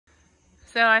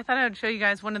So I thought I would show you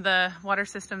guys one of the water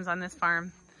systems on this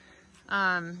farm.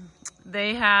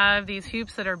 They have these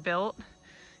hoops that are built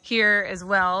here as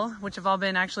well, which have all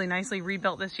been actually nicely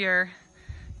rebuilt this year.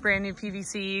 Brand new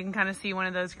PVC. You can kind of see one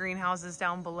of those greenhouses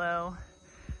down below.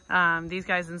 These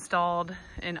guys installed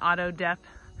an auto depth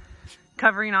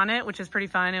covering on it, which is pretty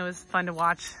fun. It was fun to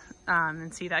watch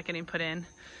and see that getting put in.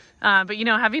 But you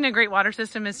know, having a great water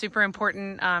system is super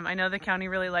important. I know the county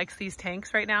really likes these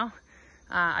tanks right now.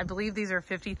 I believe these are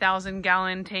 50,000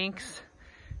 gallon tanks,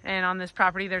 and on this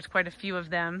property there's quite a few of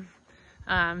them.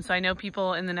 So I know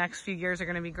people in the next few years are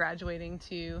going to be graduating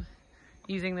to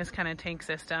using this kind of tank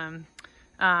system.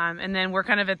 And then we're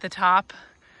kind of at the top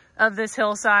of this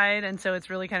hillside, and so it's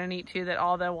really kind of neat too that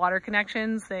all the water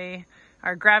connections, they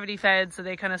are gravity fed, so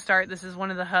they kind of start, this is one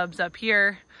of the hubs up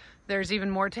here. There's even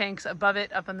more tanks above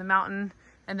it up on the mountain,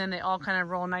 and then they all kind of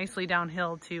roll nicely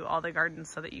downhill to all the gardens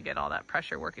so that you get all that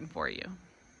pressure working for you.